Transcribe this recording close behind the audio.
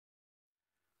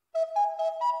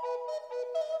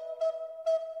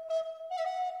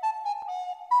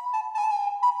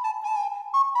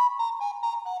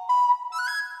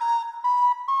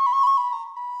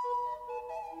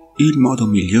Il modo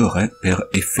migliore per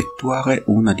effettuare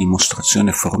una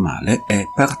dimostrazione formale è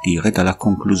partire dalla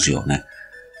conclusione.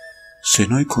 Se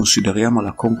noi consideriamo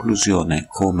la conclusione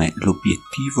come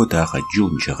l'obiettivo da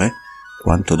raggiungere,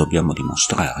 quanto dobbiamo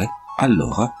dimostrare,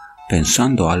 allora,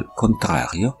 pensando al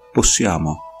contrario,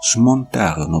 possiamo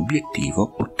smontare un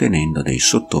obiettivo ottenendo dei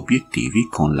sottobiettivi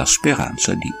con la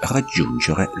speranza di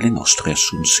raggiungere le nostre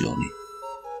assunzioni.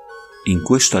 In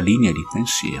questa linea di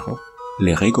pensiero,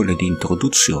 le regole di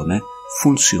introduzione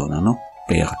funzionano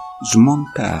per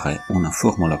smontare una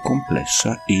formula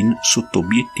complessa in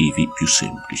sottobiettivi più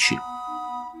semplici.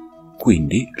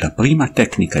 Quindi la prima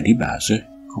tecnica di base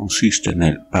consiste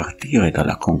nel partire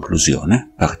dalla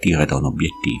conclusione, partire da un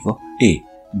obiettivo e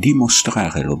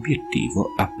dimostrare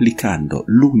l'obiettivo applicando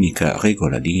l'unica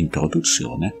regola di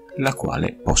introduzione la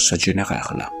quale possa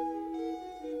generarla.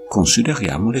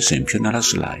 Consideriamo l'esempio nella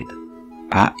slide.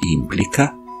 A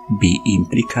implica B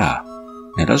implica A.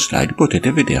 Nella slide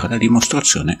potete vedere la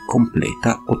dimostrazione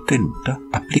completa ottenuta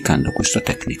applicando questa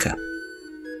tecnica.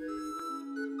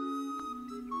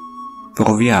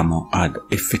 Proviamo ad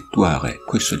effettuare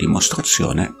questa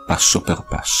dimostrazione passo per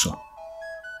passo.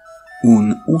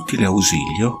 Un utile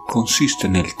ausilio consiste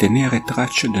nel tenere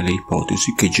traccia delle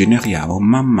ipotesi che generiamo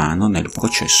man mano nel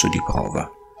processo di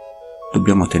prova.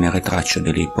 Dobbiamo tenere traccia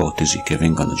delle ipotesi che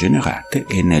vengono generate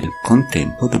e nel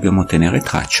contempo dobbiamo tenere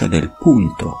traccia del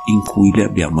punto in cui le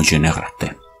abbiamo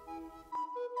generate.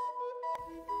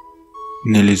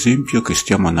 Nell'esempio che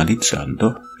stiamo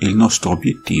analizzando, il nostro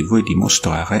obiettivo è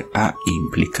dimostrare A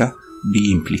implica B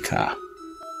implica A.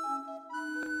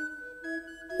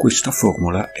 Questa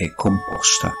formula è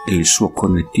composta e il suo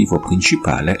connettivo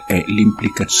principale è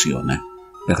l'implicazione.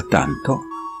 Pertanto,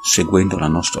 seguendo la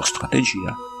nostra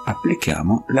strategia,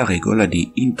 applichiamo la regola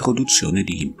di introduzione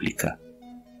di implica.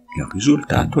 Il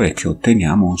risultato è che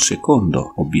otteniamo un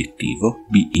secondo obiettivo,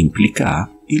 B implica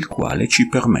A, il quale ci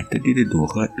permette di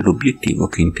dedurre l'obiettivo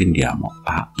che intendiamo,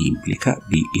 A implica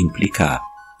B implica A.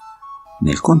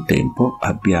 Nel contempo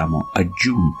abbiamo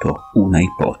aggiunto una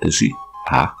ipotesi,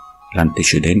 A,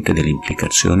 l'antecedente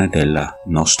dell'implicazione del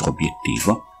nostro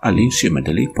obiettivo, all'insieme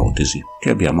delle ipotesi che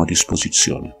abbiamo a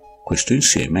disposizione. Questo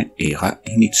insieme era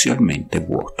inizialmente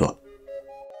vuoto.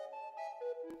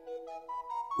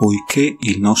 Poiché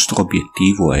il nostro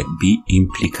obiettivo è B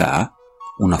implica A,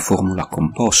 una formula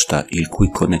composta il cui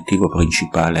connettivo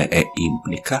principale è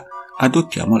implica,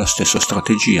 adottiamo la stessa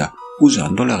strategia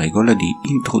usando la regola di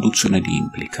introduzione di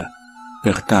implica.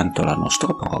 Pertanto la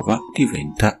nostra prova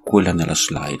diventa quella nella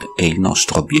slide e il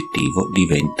nostro obiettivo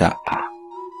diventa A.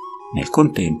 Nel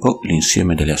contempo,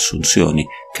 l'insieme delle assunzioni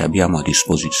che abbiamo a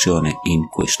disposizione in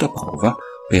questa prova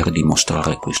per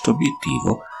dimostrare questo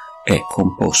obiettivo è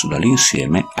composto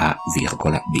dall'insieme A,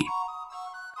 B.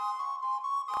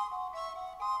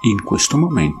 In questo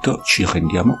momento ci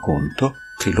rendiamo conto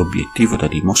che l'obiettivo da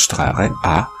dimostrare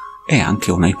A è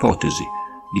anche una ipotesi,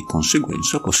 di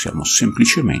conseguenza possiamo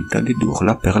semplicemente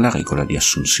dedurla per la regola di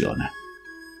assunzione.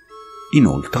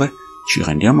 Inoltre, ci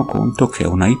rendiamo conto che è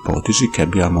una ipotesi che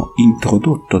abbiamo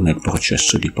introdotto nel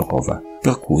processo di prova,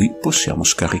 per cui possiamo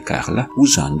scaricarla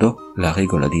usando la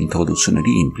regola di introduzione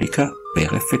di implica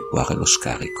per effettuare lo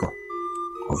scarico.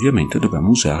 Ovviamente dobbiamo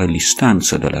usare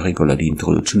l'istanza della regola di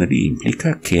introduzione di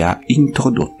implica che ha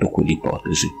introdotto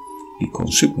quell'ipotesi. Di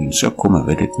conseguenza, come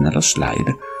vedete nella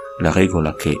slide, la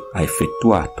regola che ha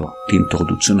effettuato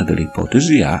l'introduzione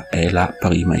dell'ipotesi A è la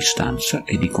prima istanza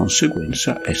e di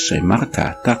conseguenza essa è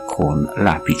marcata con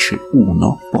l'apice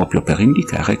 1 proprio per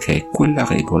indicare che è quella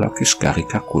regola che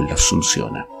scarica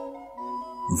quell'assunzione.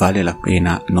 Vale la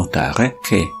pena notare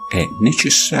che è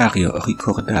necessario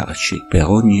ricordarci per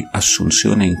ogni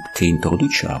assunzione che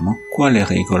introduciamo quale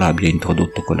regola abbia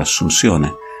introdotto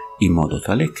quell'assunzione, in modo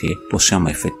tale che possiamo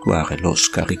effettuare lo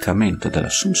scaricamento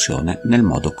dell'assunzione nel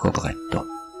modo corretto.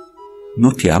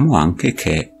 Notiamo anche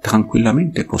che è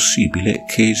tranquillamente possibile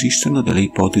che esistano delle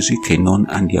ipotesi che non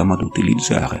andiamo ad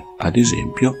utilizzare, ad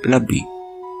esempio la B.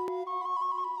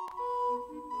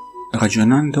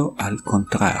 Ragionando al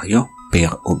contrario,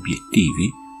 per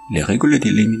obiettivi, le regole di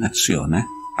eliminazione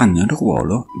hanno il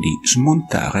ruolo di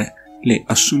smontare le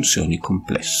assunzioni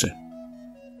complesse.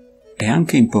 È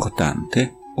anche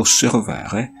importante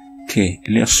osservare che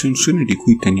le assunzioni di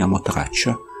cui teniamo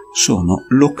traccia sono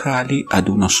locali ad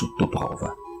una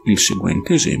sottoprova. Il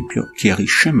seguente esempio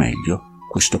chiarisce meglio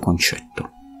questo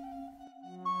concetto.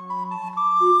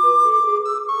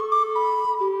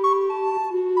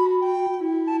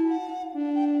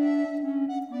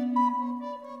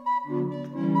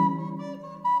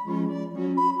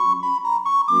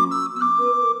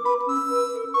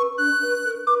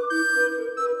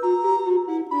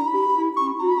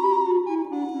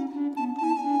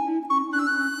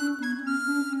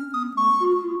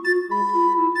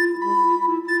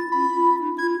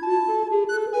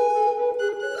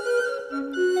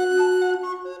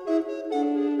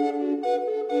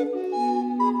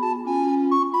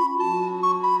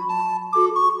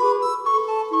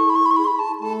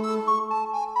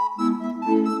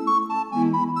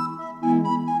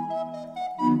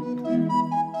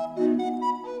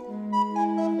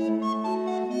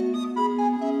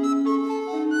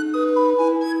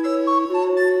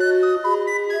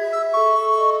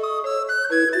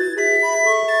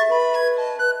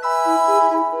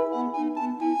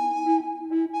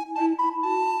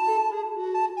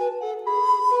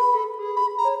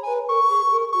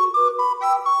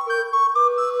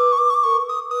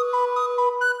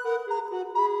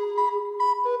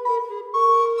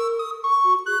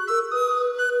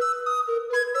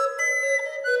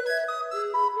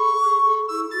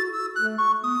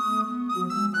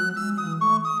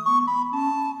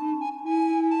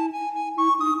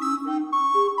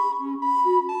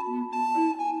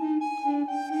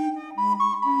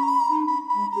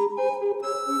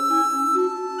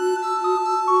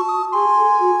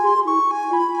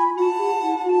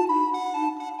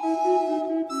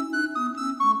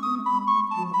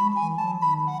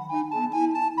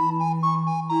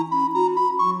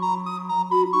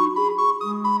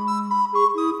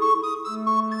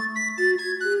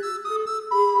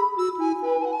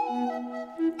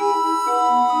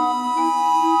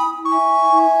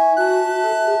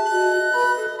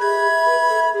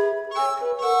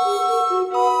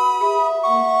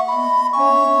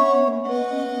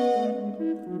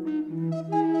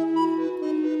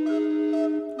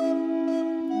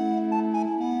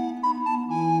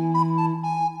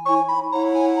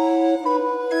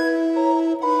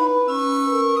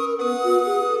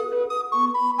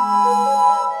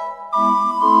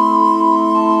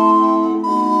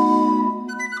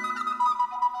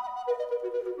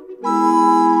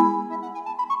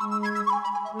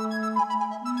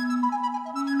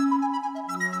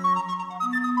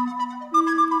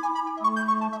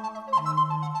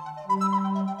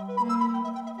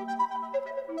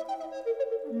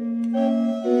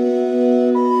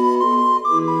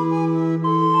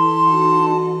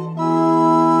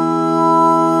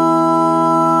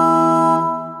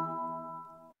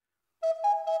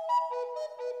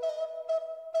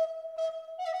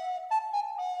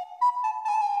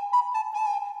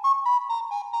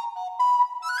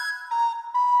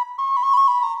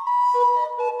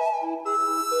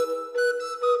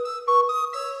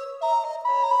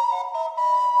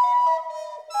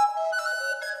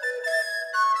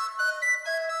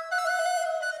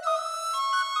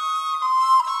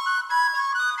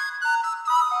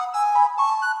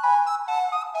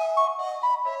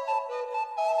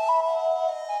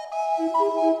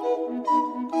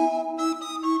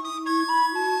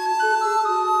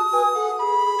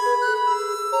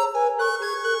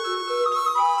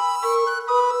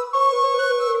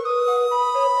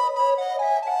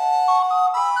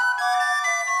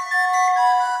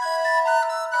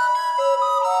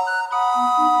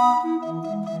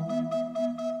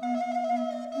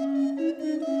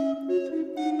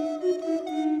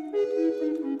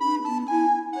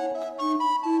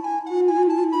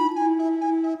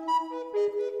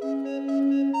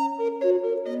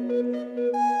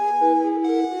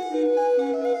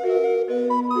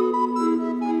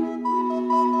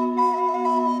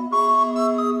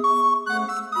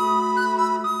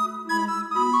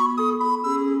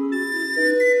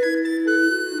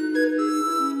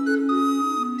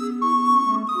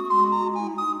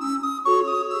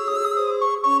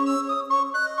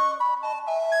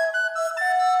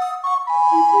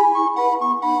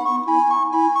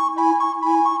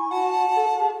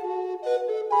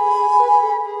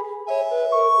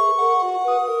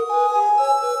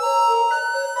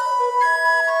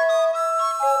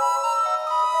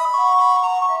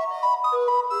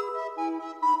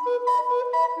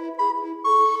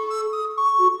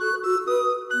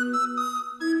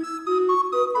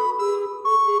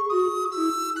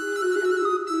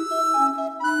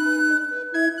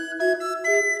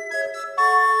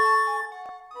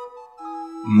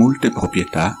 molte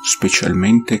proprietà,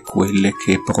 specialmente quelle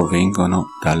che provengono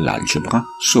dall'algebra,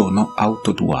 sono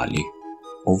autoduali,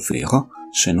 ovvero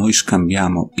se noi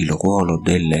scambiamo il ruolo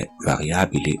delle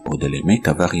variabili o delle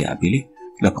metavariabili,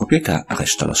 la proprietà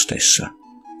resta la stessa.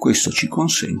 Questo ci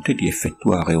consente di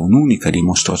effettuare un'unica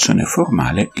dimostrazione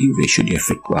formale invece di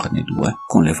effettuarne due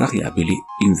con le variabili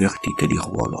invertite di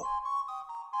ruolo.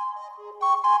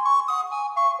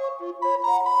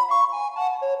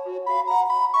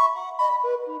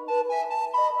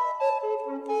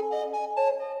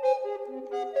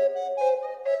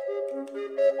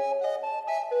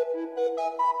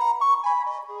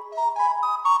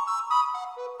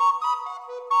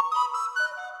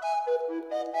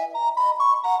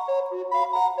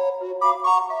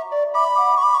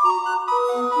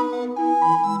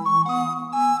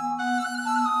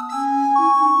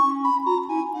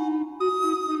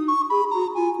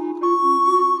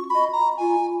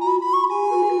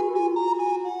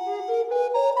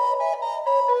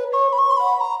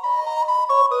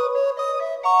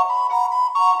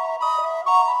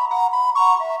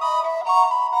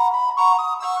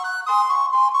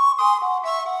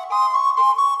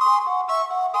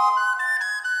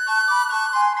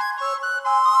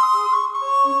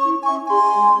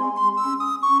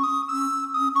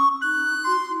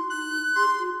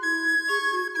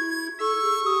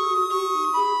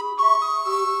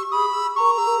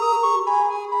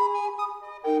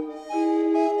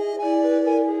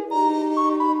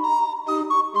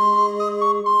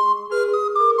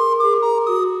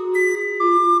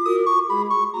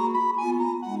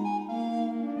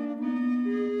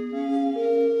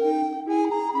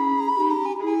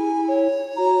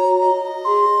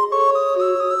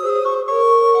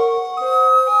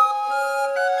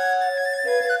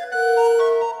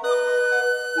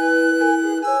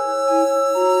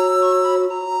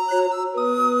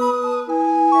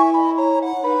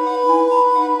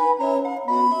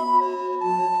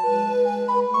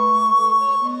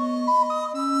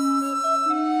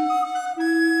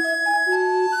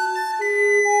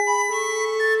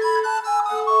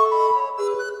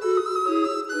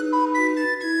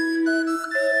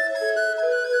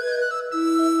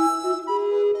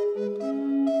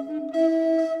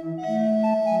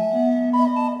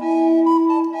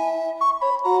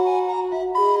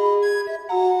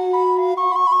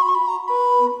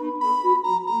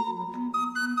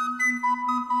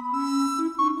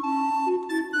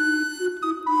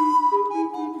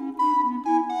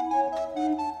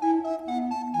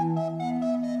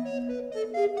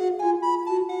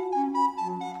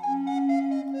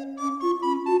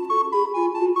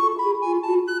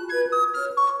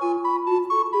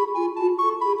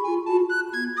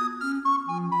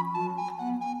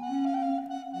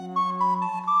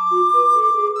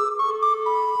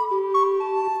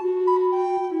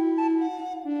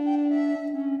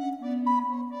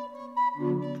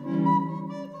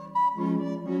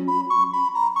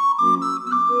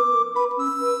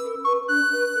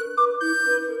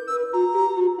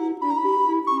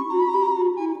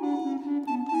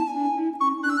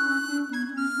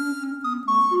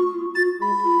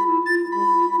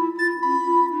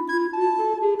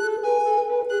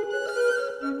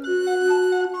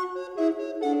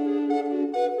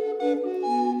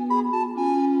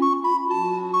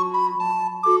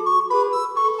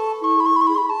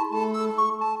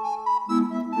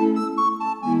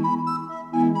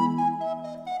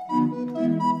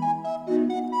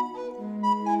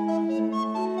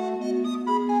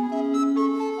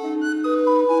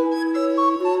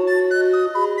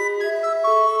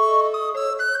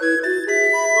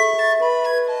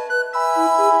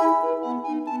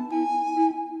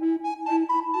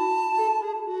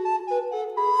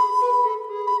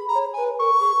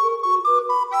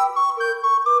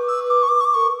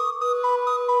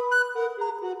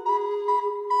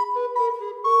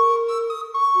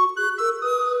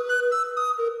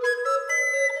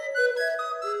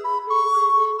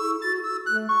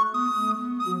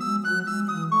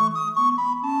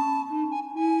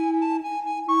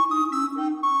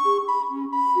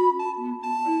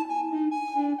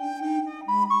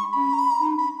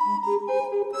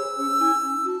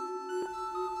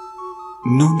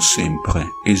 Non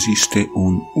sempre esiste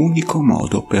un unico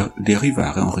modo per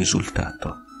derivare un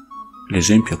risultato.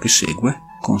 L'esempio che segue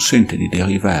consente di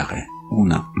derivare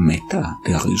una metà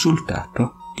del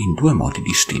risultato in due modi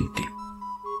distinti.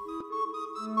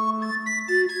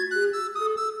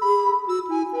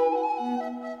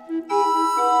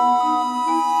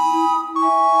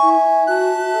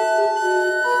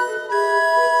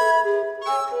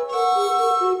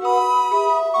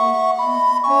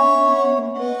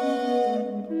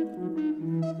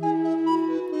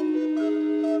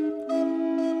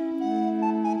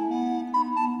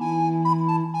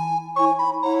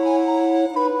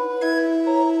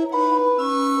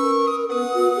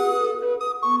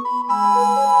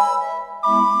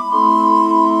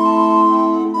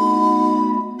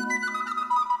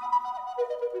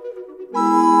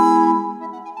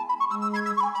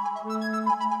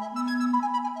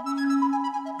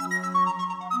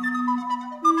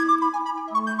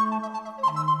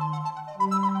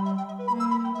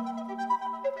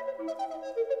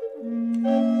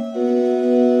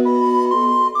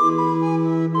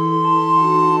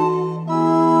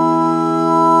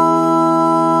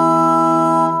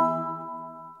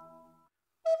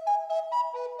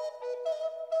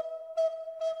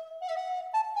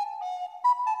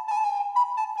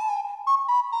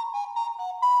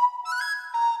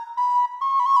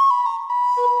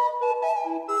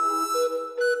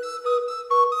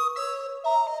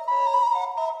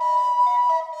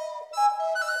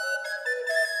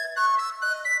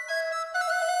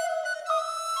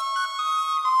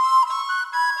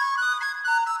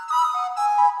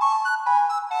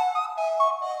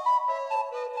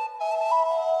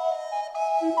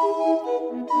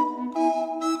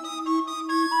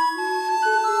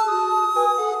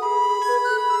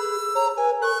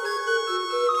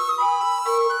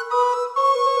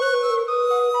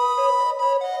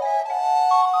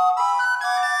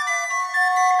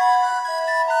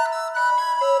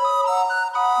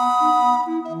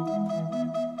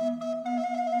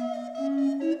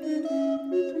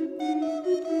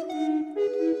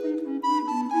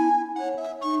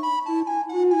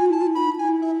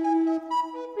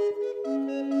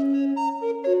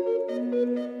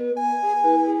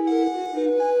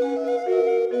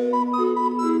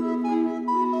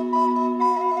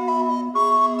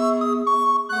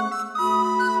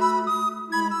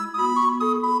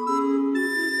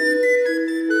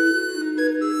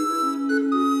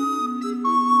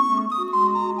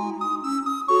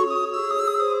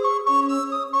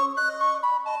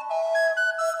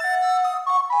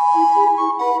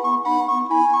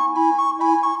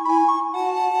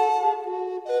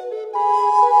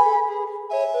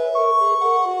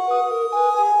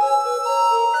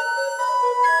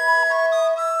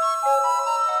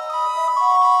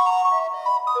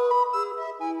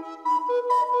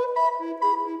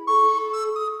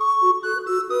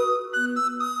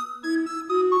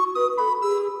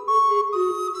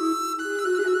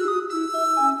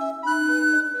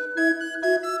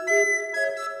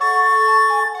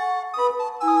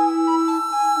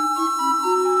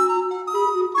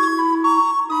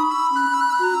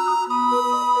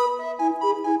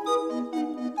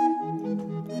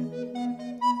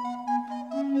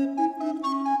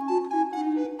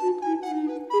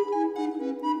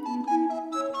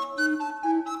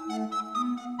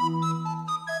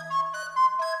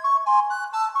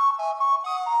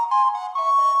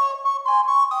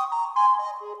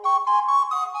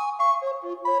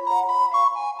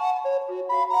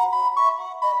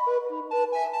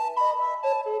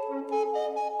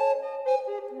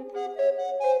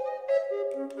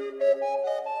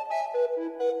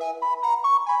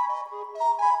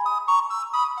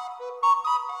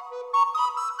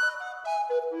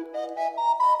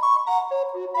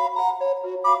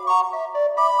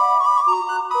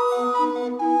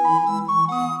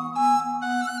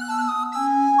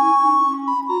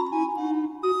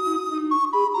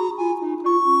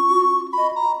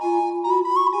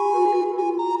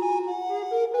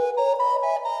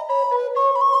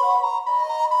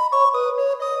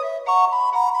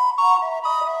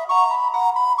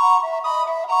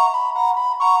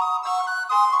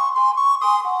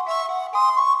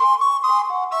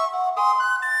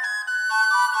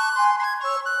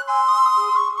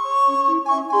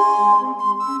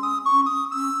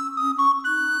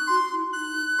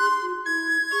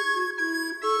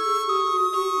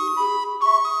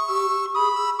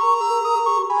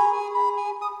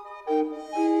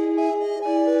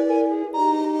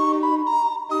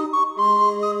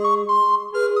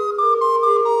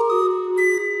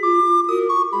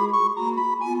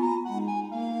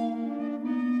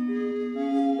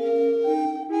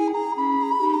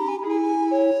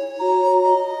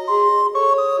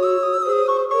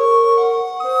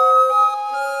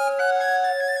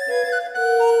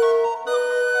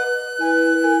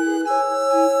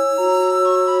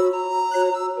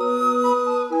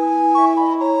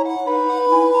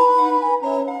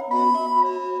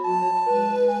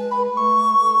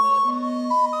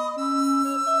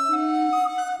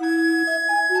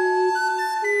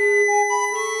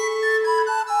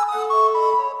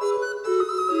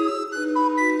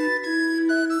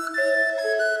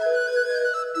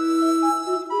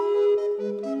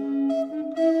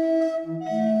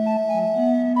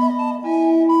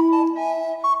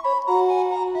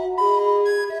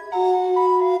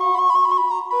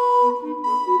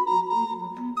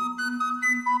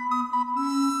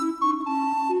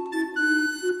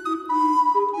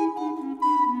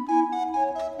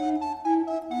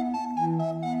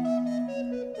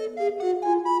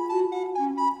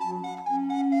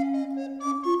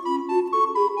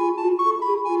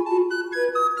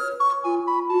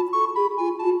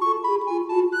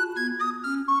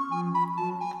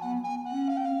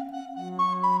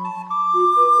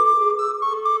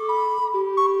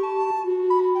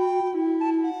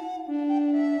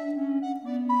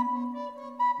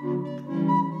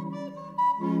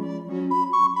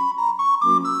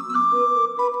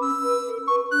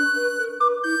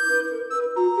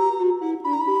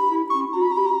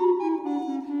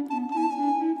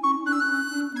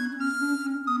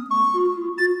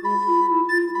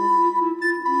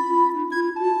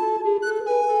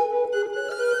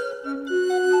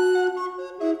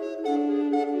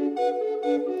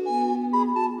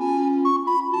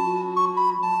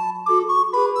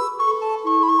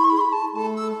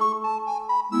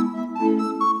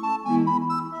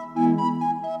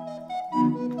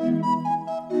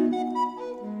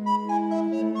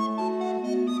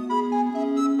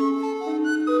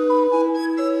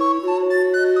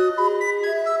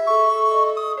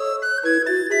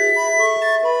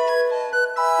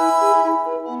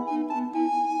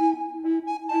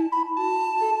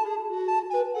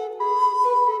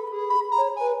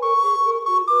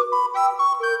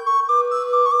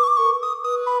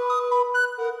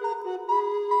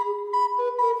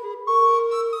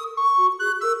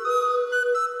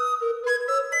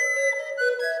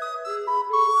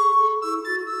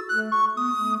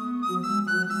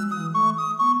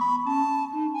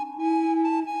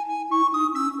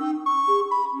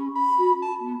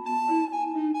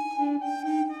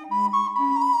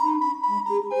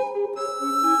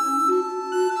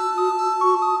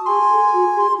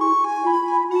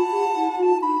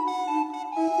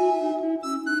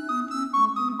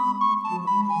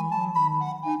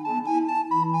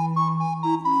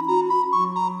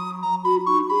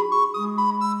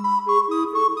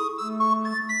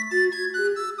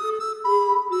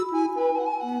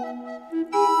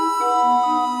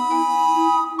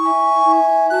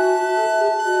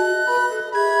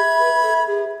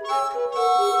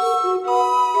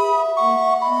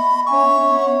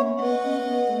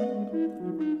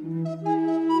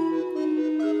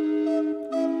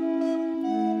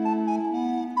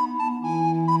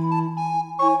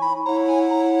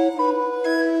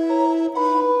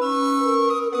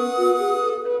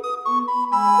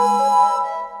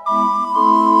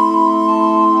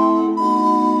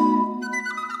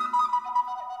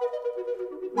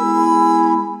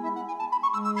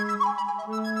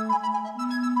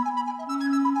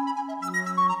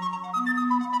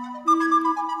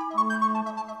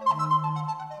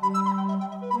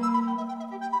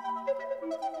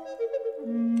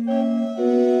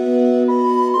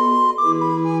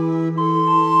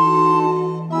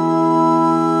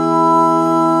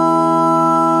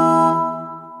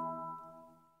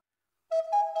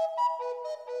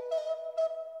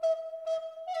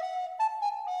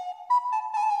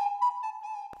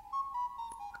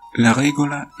 La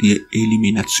regola di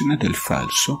eliminazione del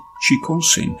falso ci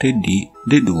consente di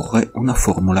dedurre una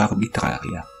formula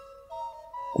arbitraria.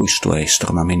 Questo è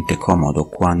estremamente comodo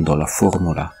quando la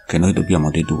formula che noi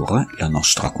dobbiamo dedurre, la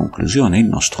nostra conclusione, il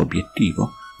nostro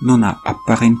obiettivo, non ha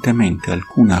apparentemente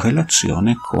alcuna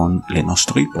relazione con le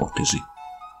nostre ipotesi.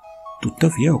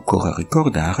 Tuttavia occorre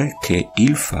ricordare che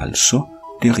il falso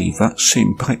deriva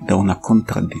sempre da una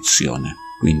contraddizione.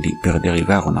 Quindi per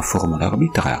derivare una formula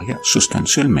arbitraria,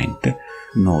 sostanzialmente,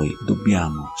 noi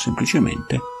dobbiamo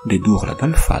semplicemente dedurla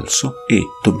dal falso e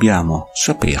dobbiamo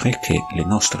sapere che le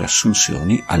nostre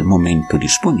assunzioni al momento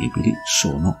disponibili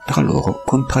sono tra loro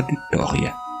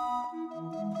contraddittorie.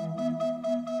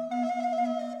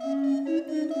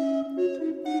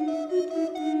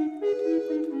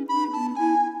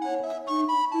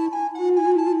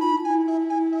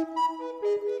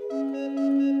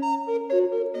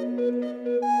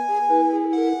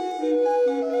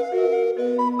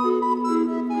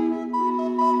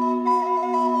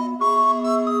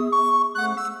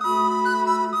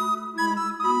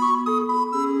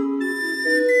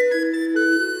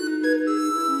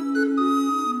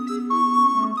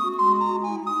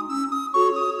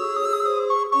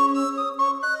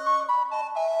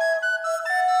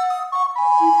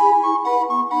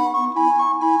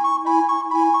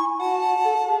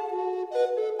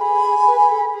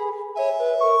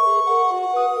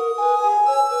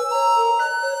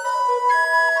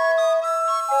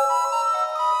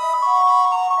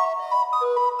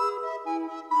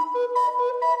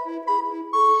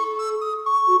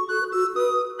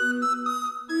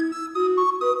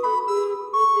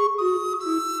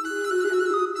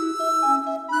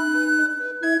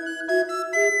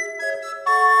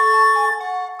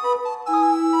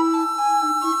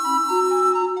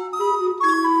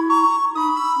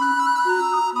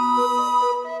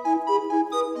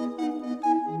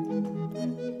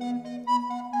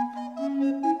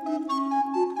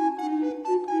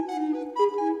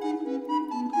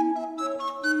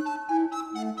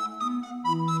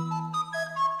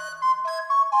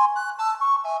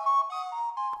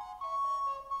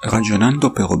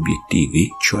 Ragionando per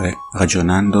obiettivi, cioè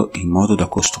ragionando in modo da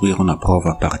costruire una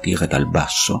prova a partire dal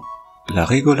basso, la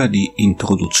regola di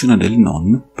introduzione del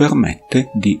non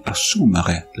permette di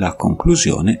assumere la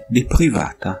conclusione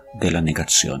deprivata della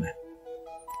negazione.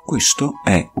 Questo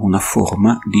è una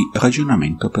forma di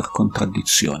ragionamento per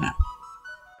contraddizione.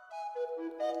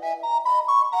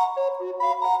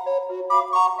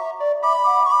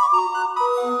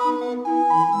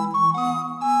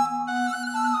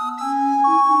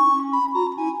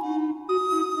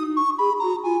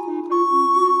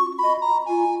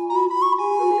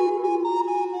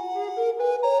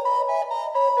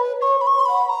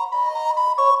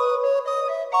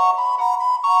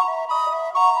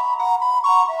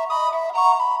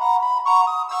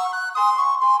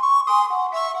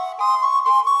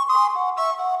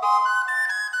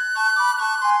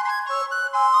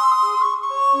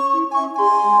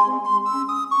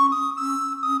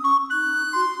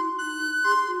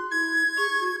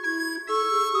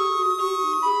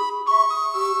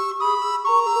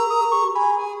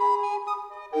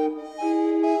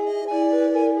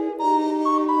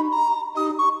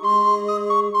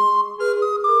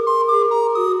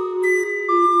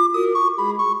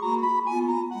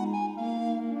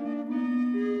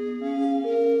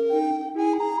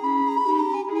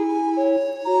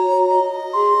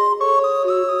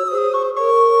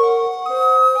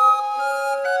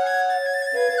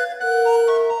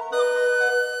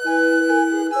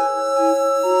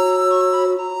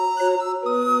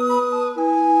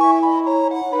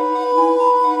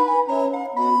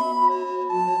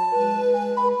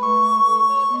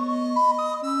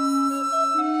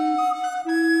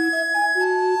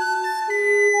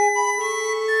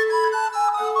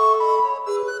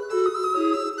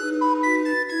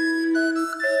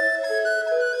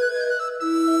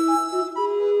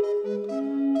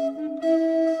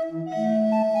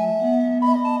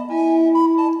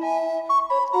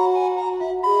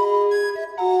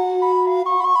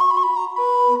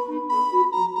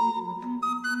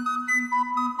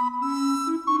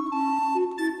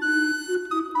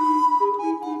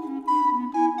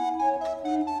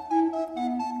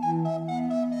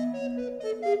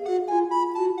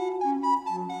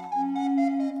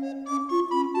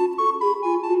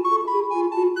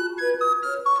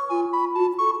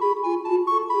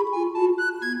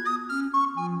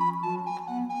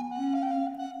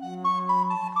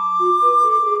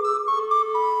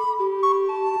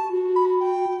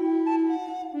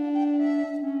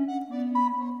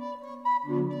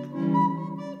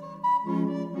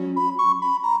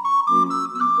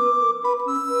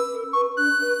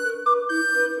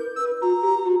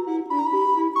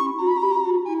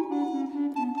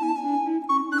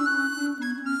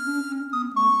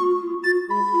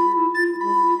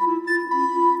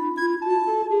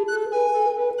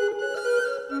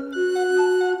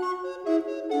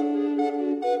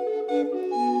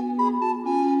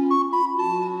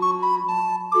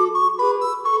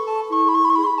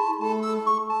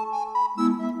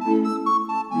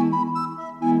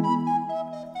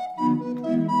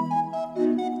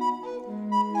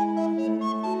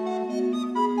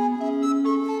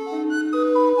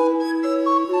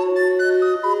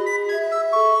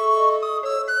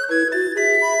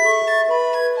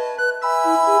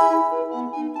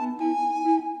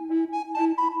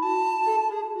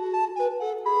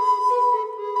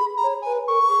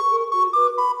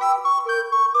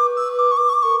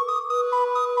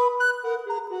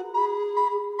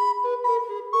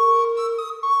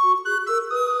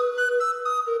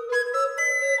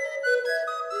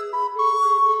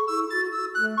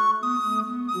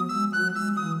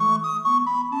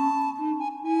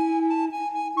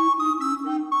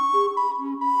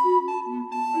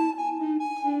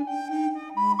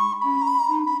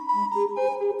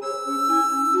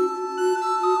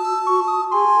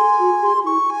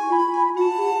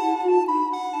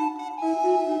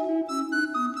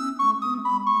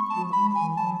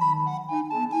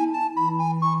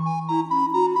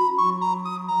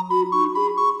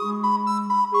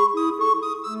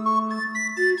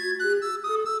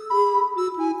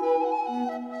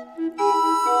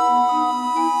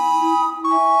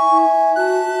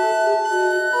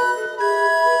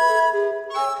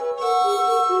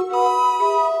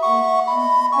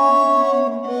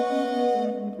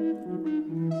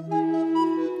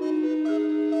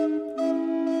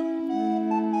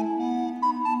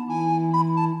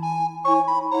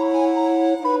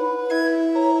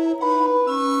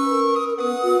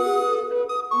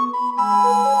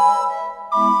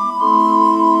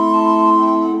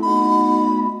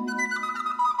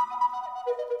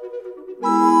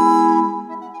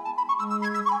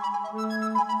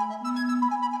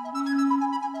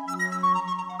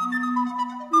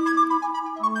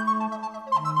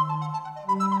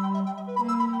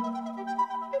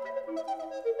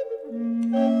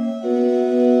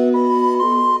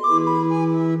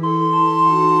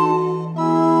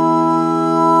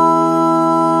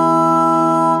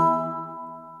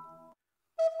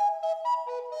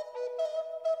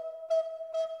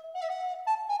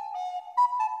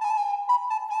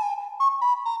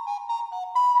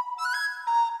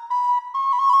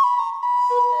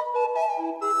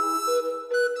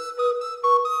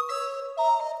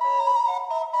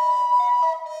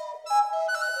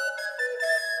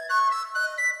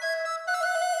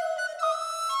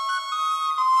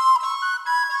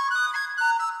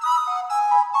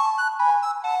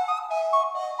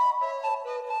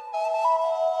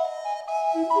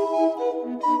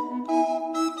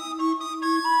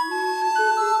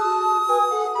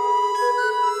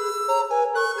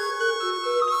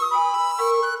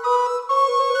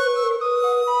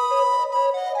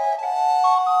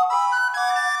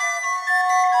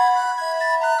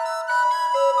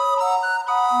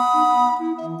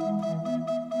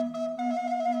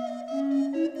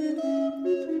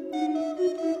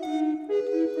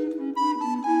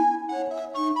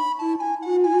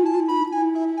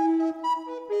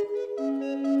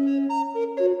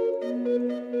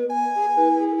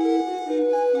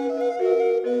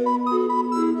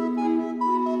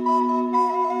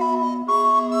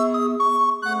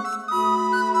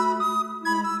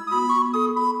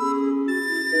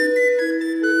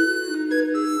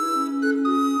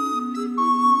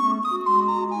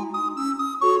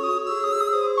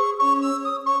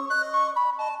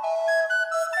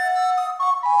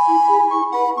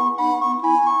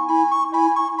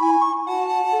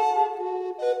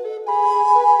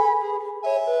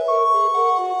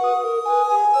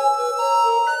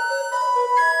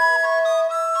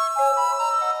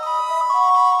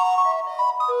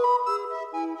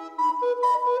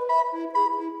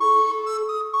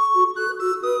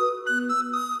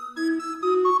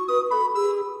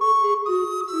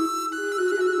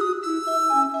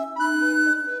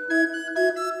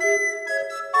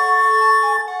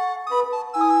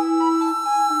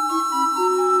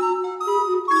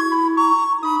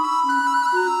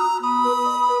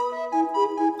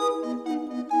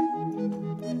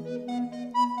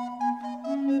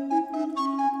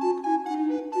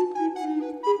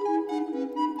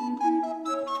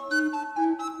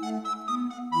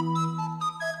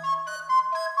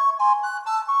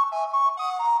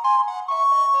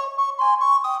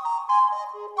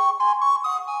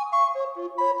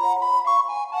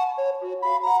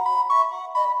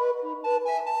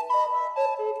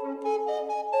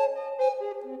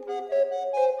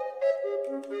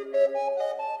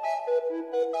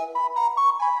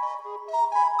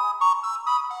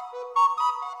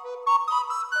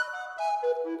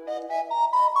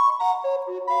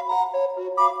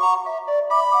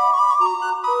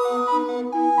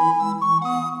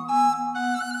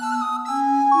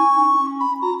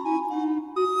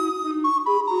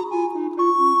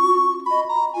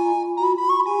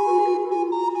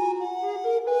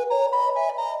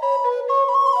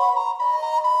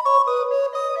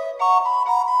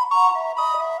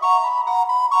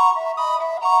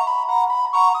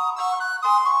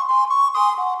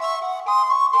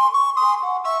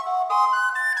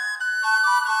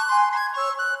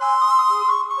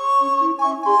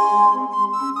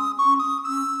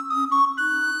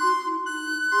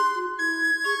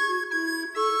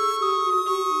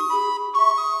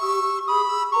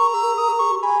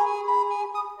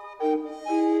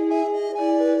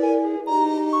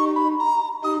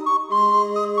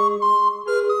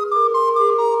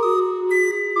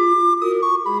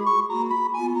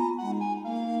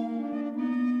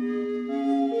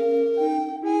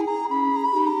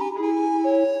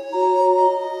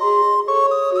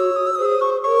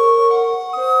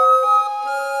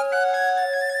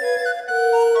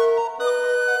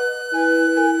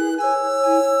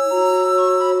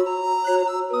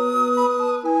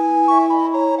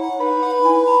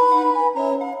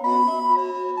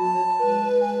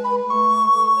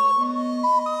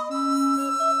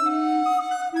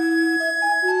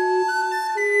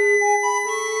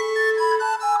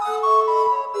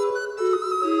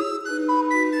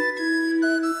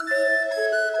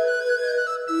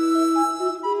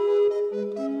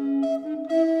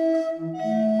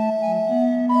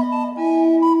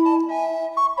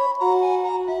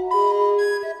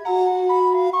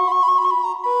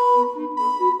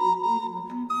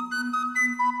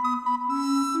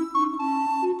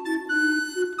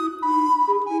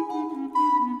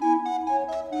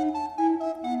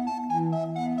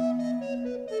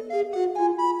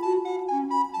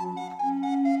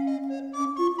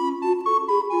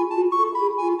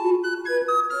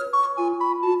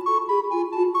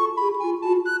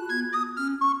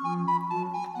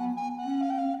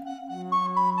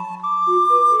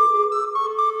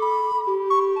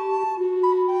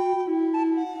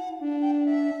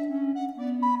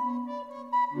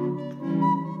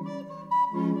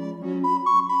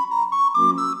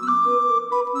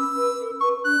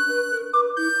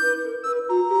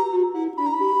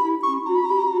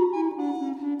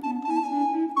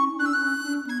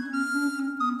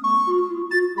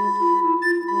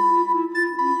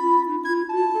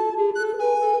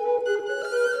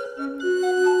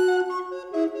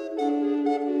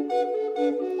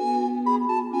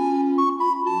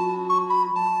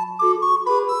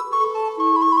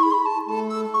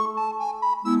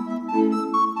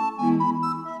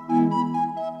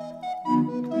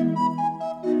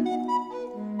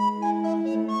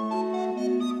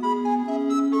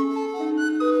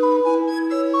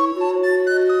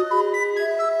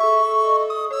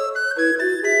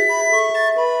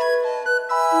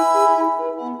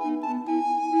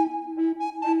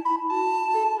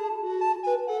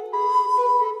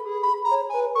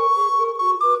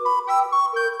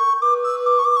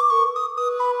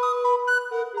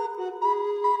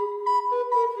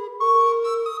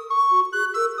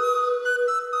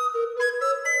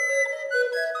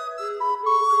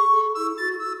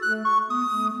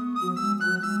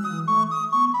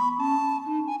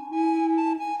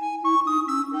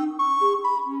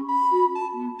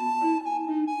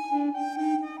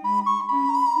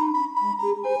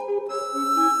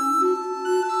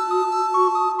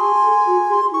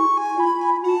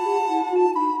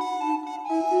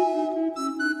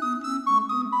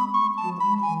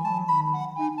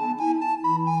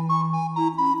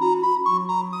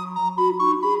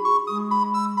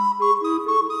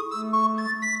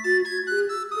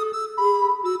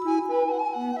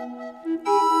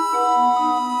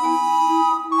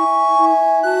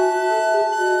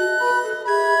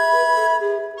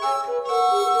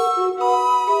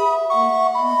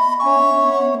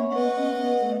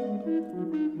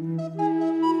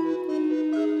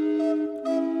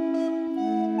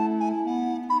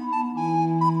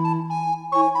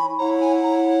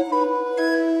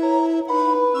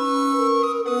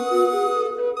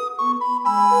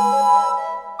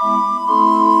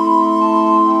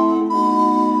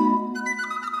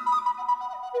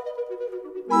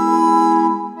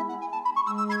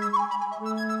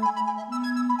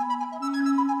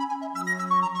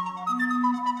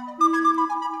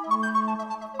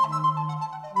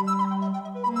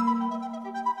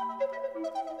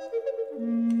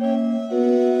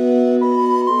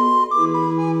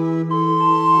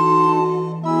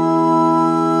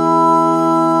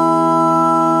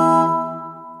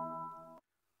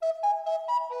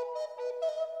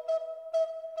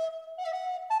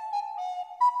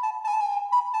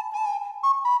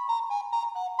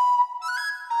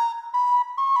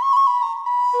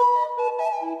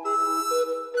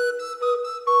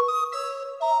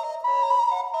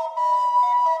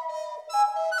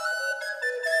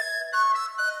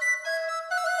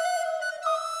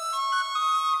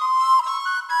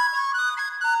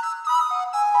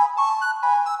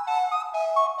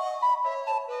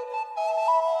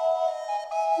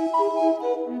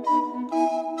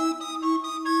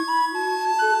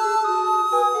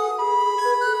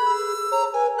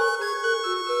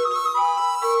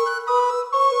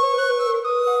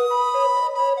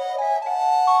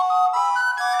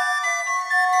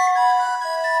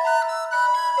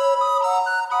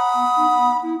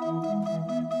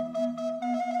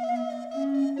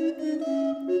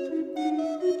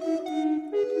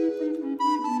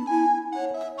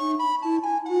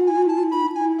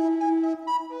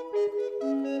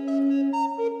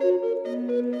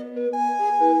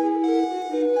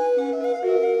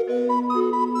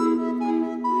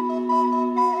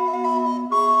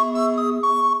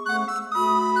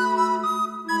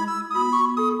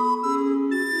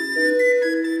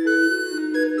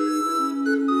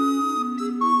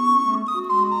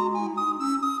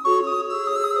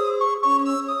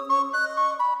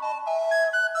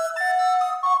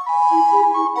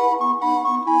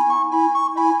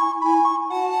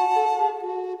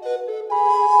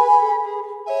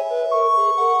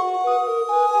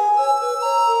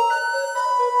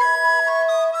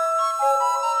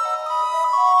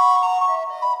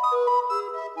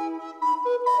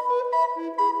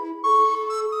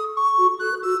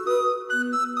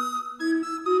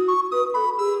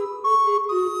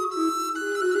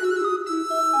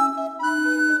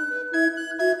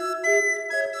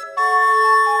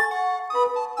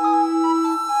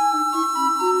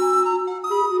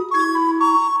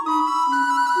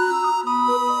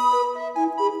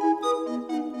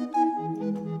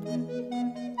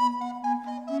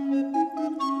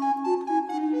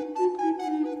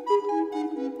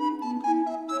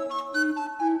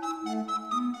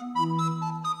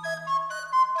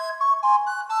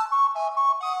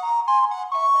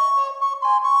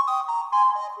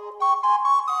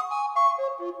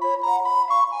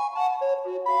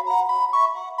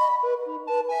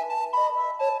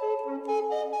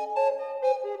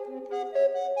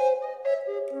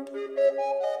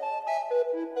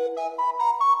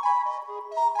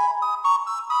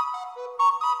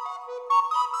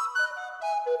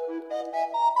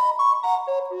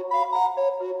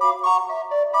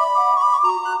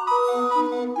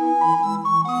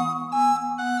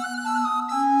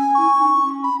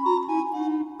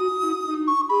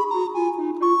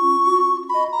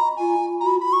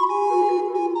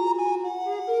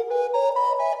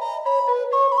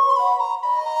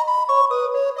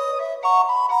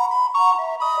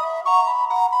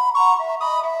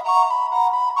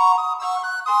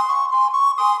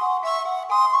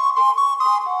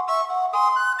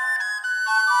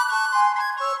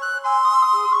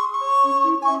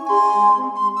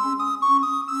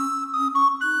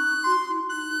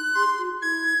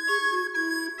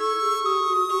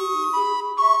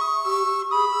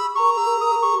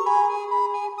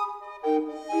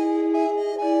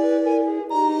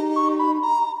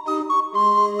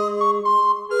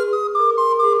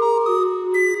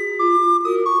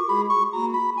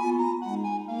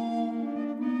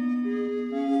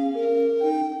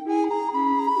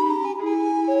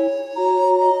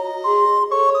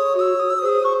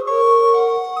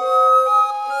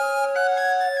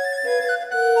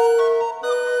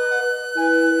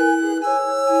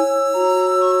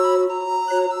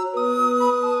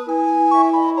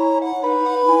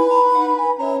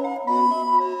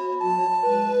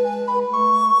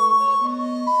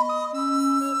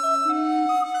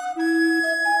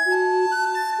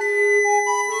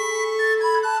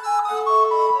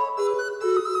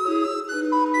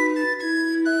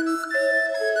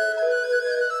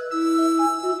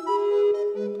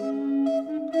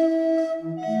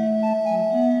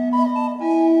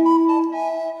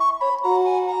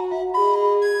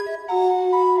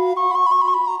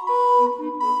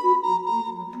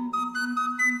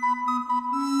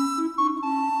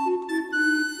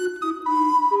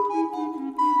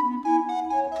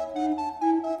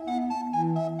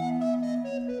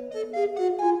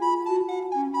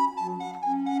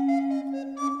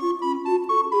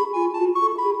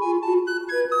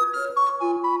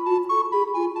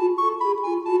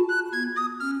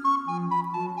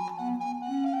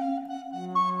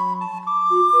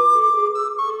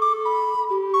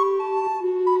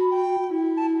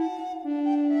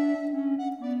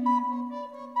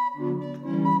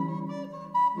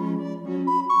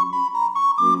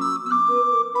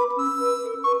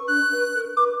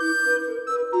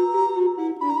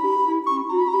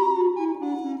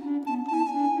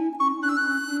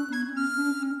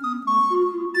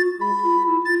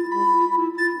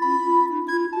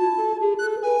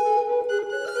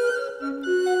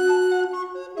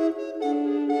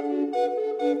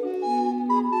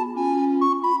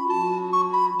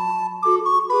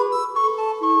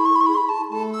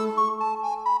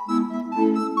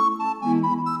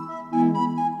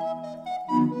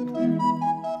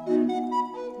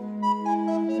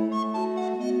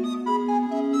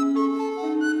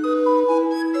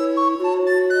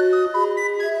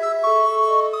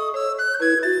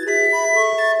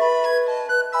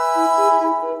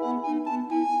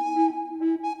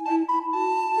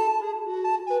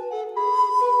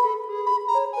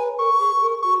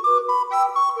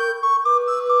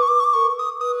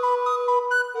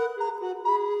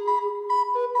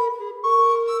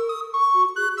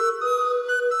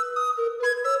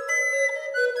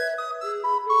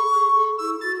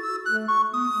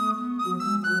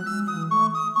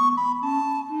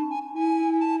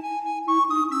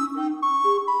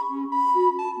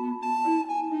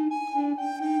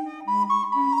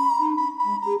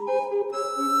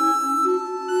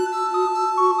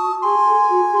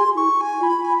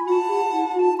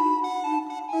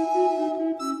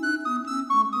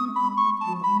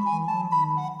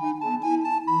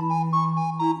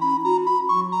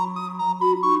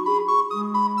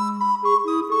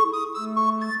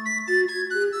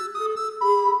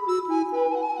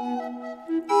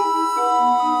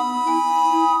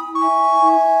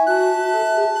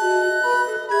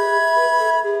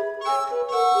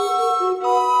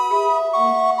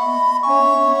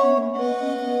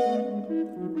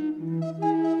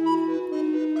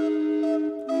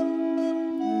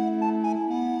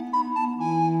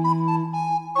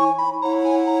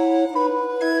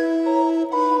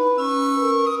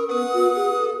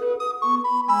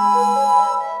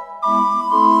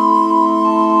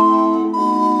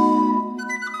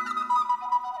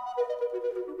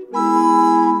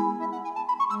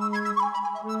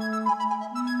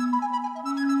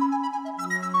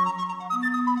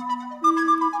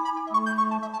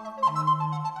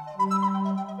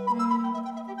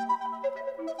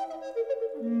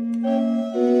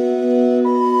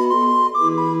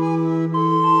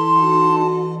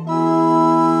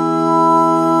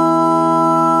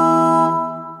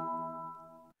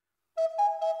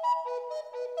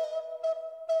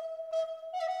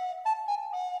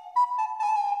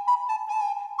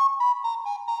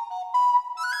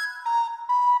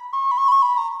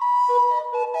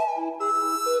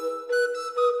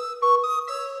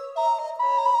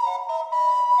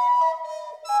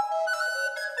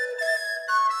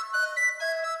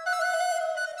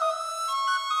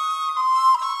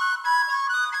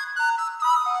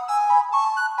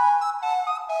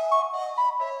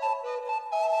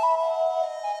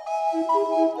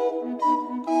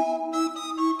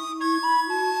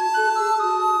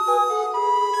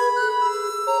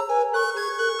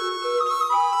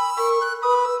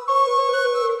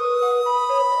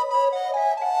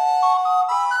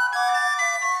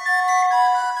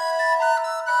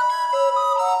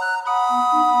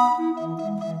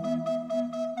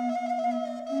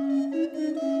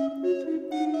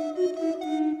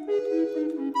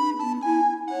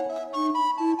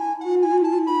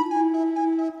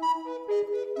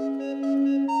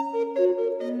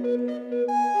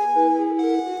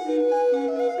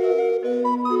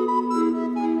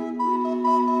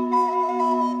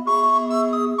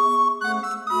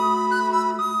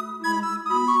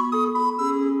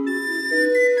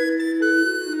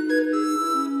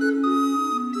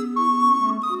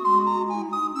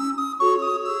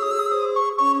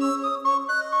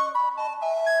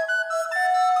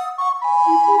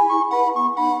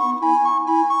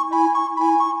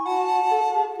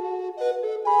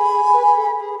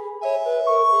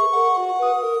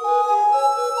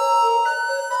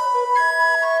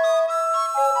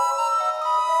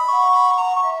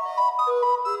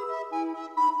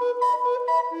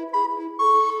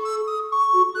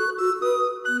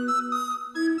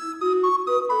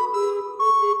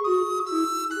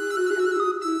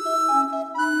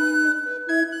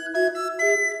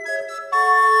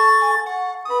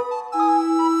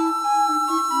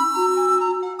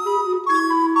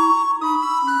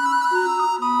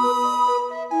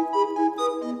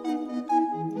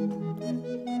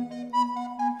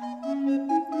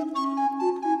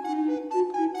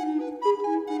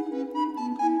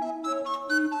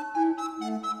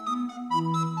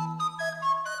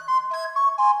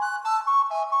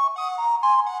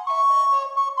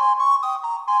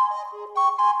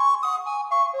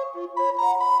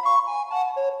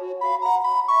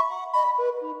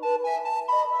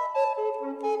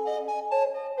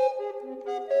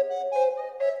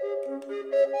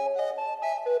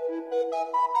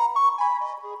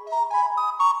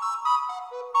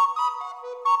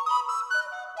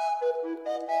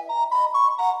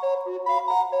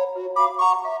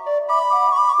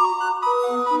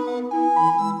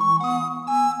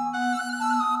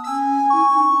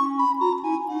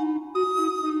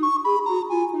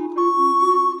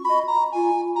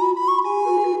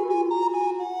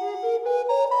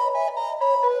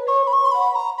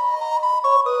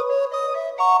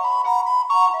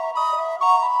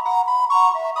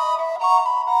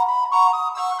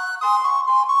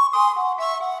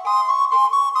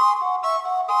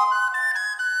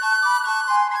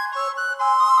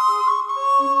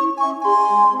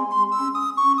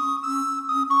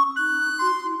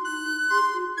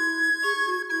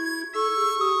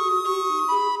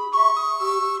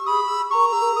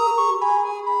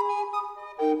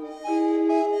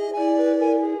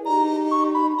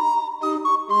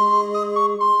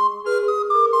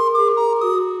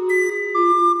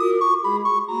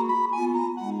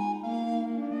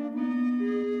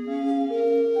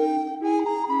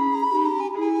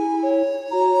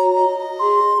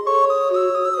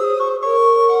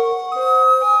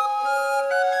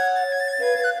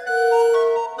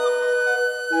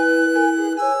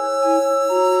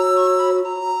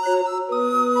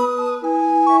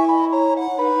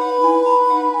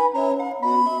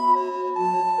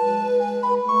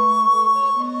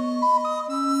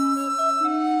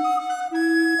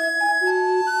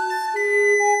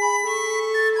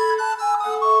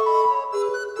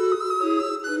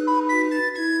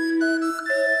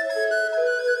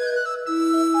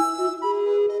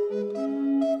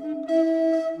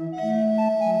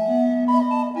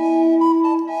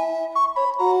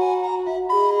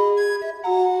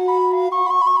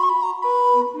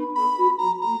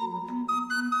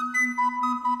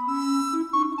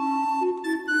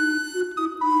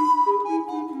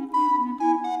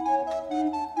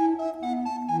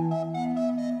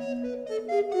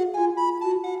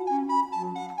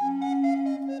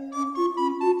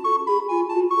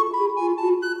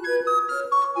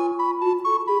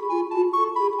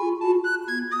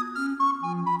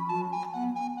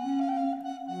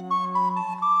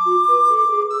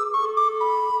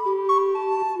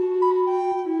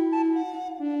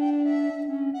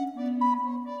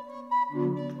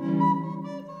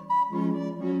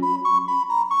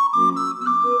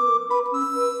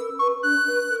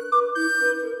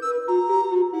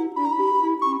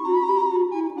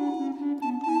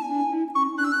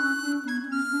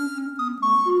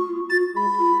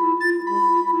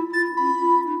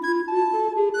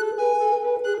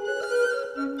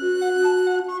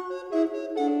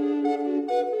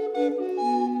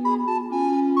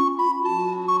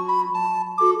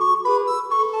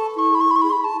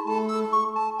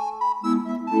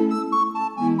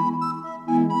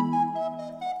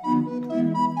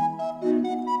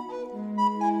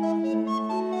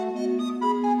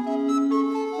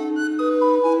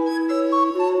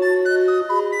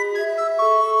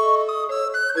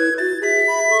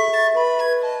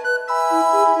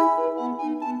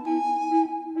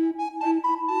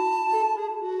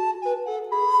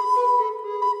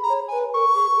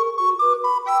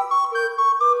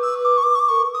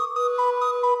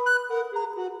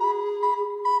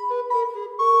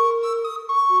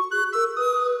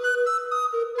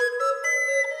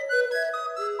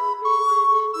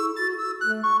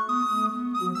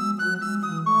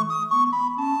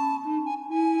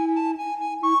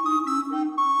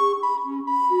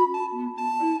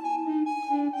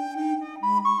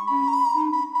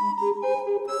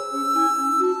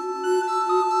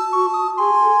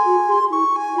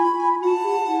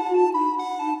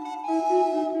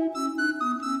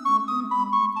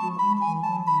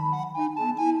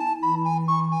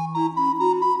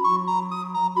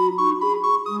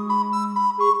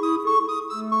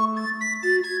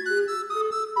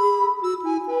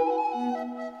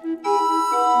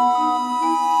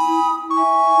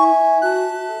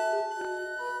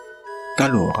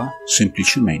 talora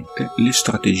semplicemente le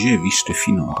strategie viste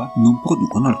finora non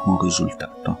producono alcun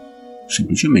risultato.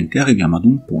 Semplicemente arriviamo ad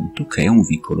un punto che è un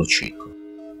vicolo cieco.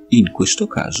 In questo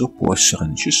caso può essere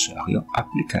necessario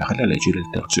applicare la legge del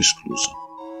terzo escluso.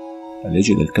 La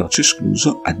legge del terzo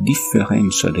escluso, a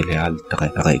differenza delle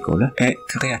altre regole, è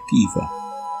creativa.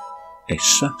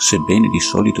 Essa, sebbene di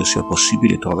solito sia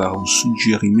possibile trovare un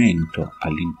suggerimento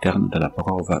all'interno della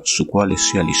prova su quale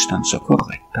sia l'istanza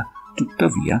corretta,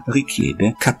 tuttavia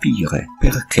richiede capire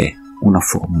perché una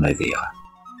formula è vera.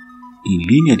 In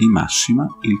linea di massima,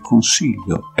 il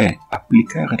consiglio è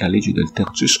applicare la legge del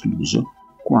terzo escluso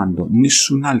quando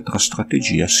nessun'altra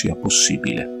strategia sia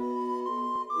possibile.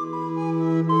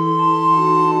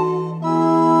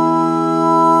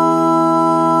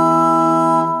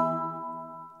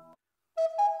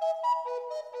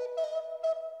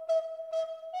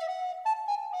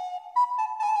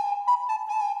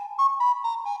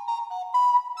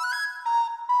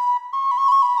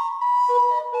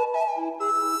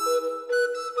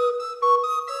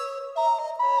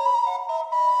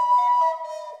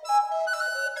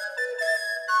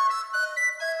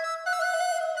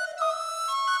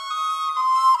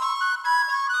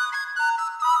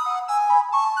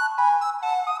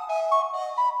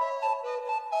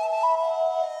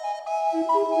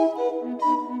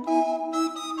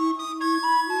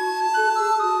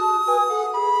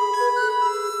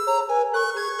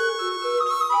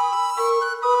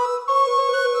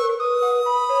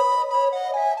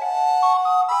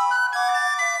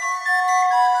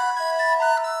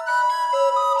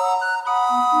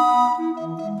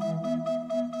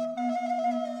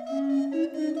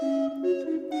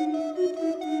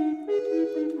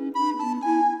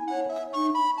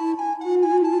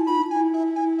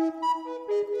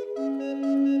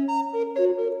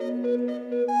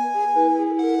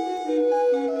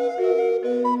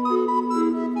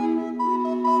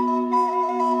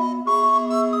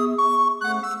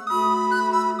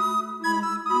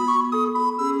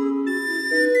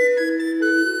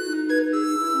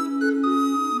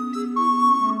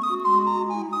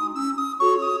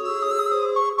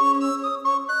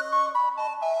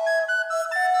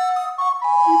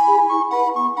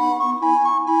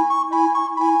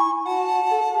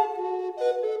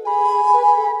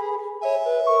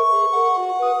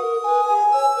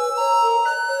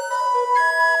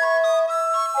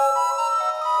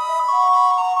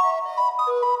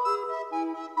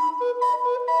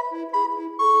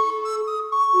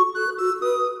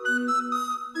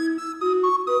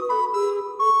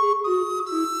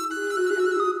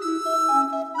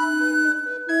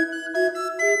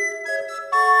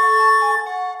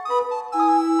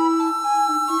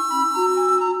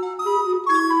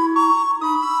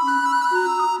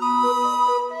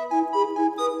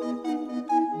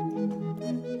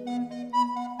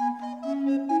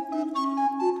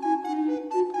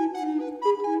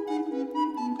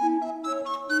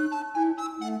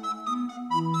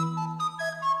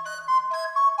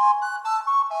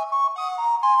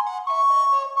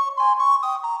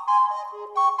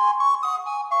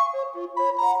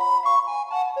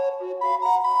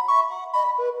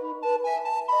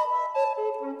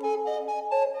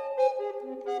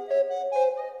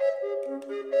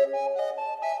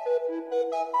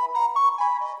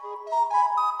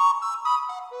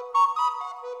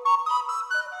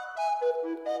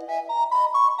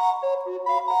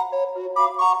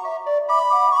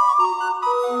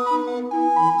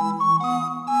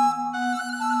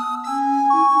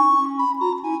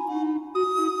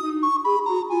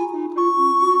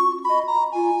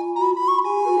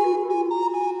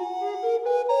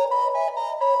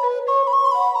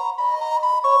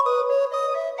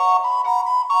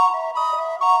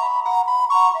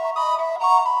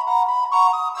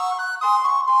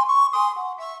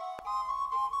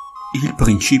 Il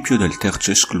principio del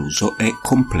terzo escluso è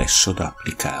complesso da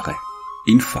applicare.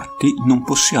 Infatti non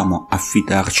possiamo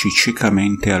affidarci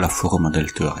ciecamente alla forma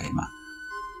del teorema.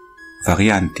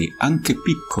 Varianti anche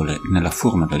piccole nella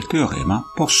forma del teorema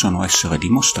possono essere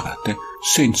dimostrate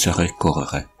senza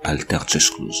ricorrere al terzo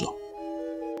escluso.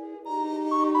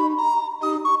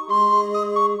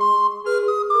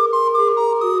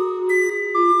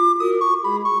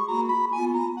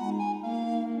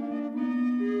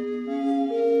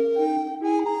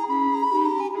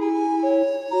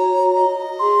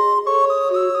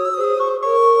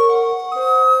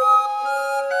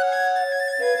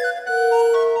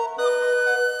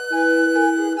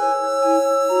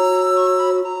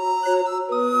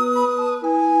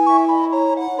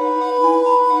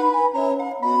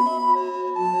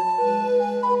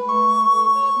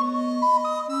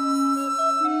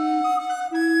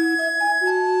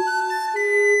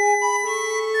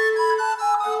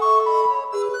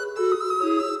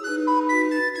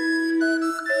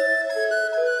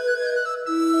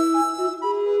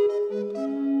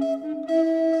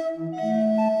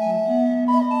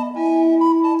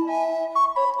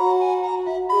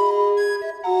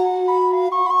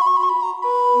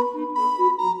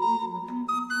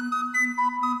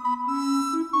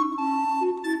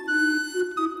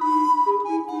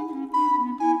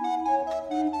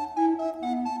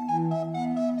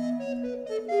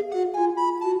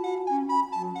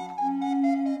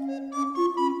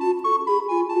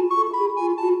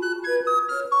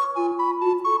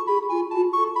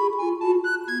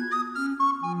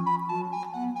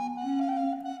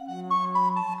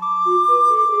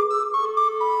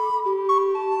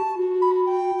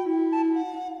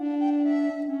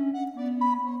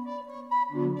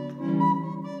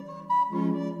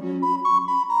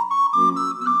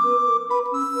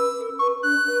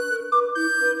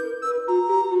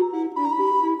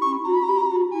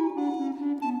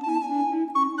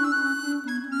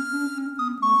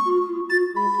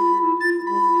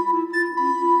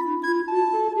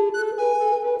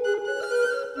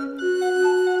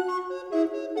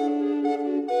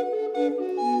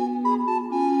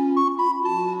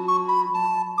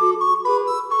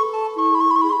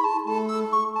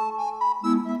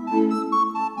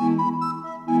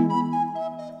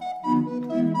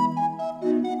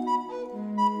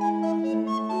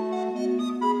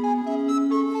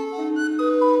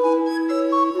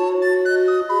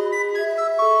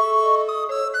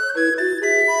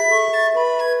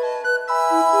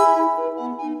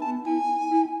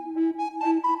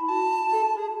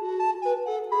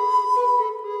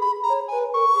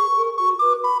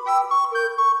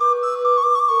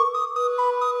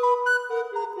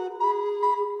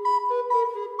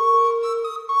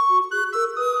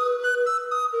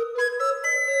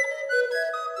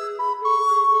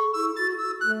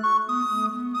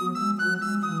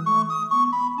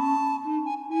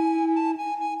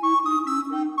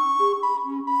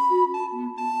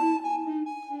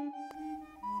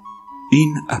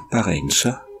 In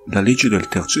apparenza, la legge del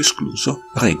terzo escluso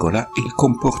regola il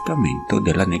comportamento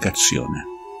della negazione.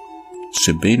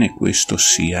 Sebbene questo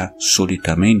sia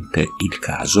solitamente il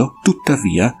caso,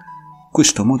 tuttavia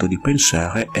questo modo di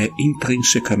pensare è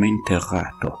intrinsecamente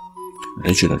errato. La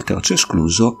legge del terzo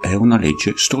escluso è una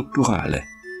legge strutturale.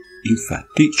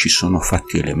 Infatti ci sono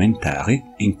fatti elementari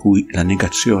in cui la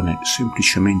negazione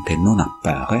semplicemente non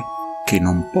appare, che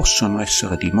non possono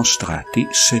essere dimostrati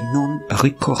se non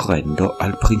ricorrendo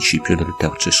al principio del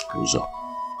terzo escluso.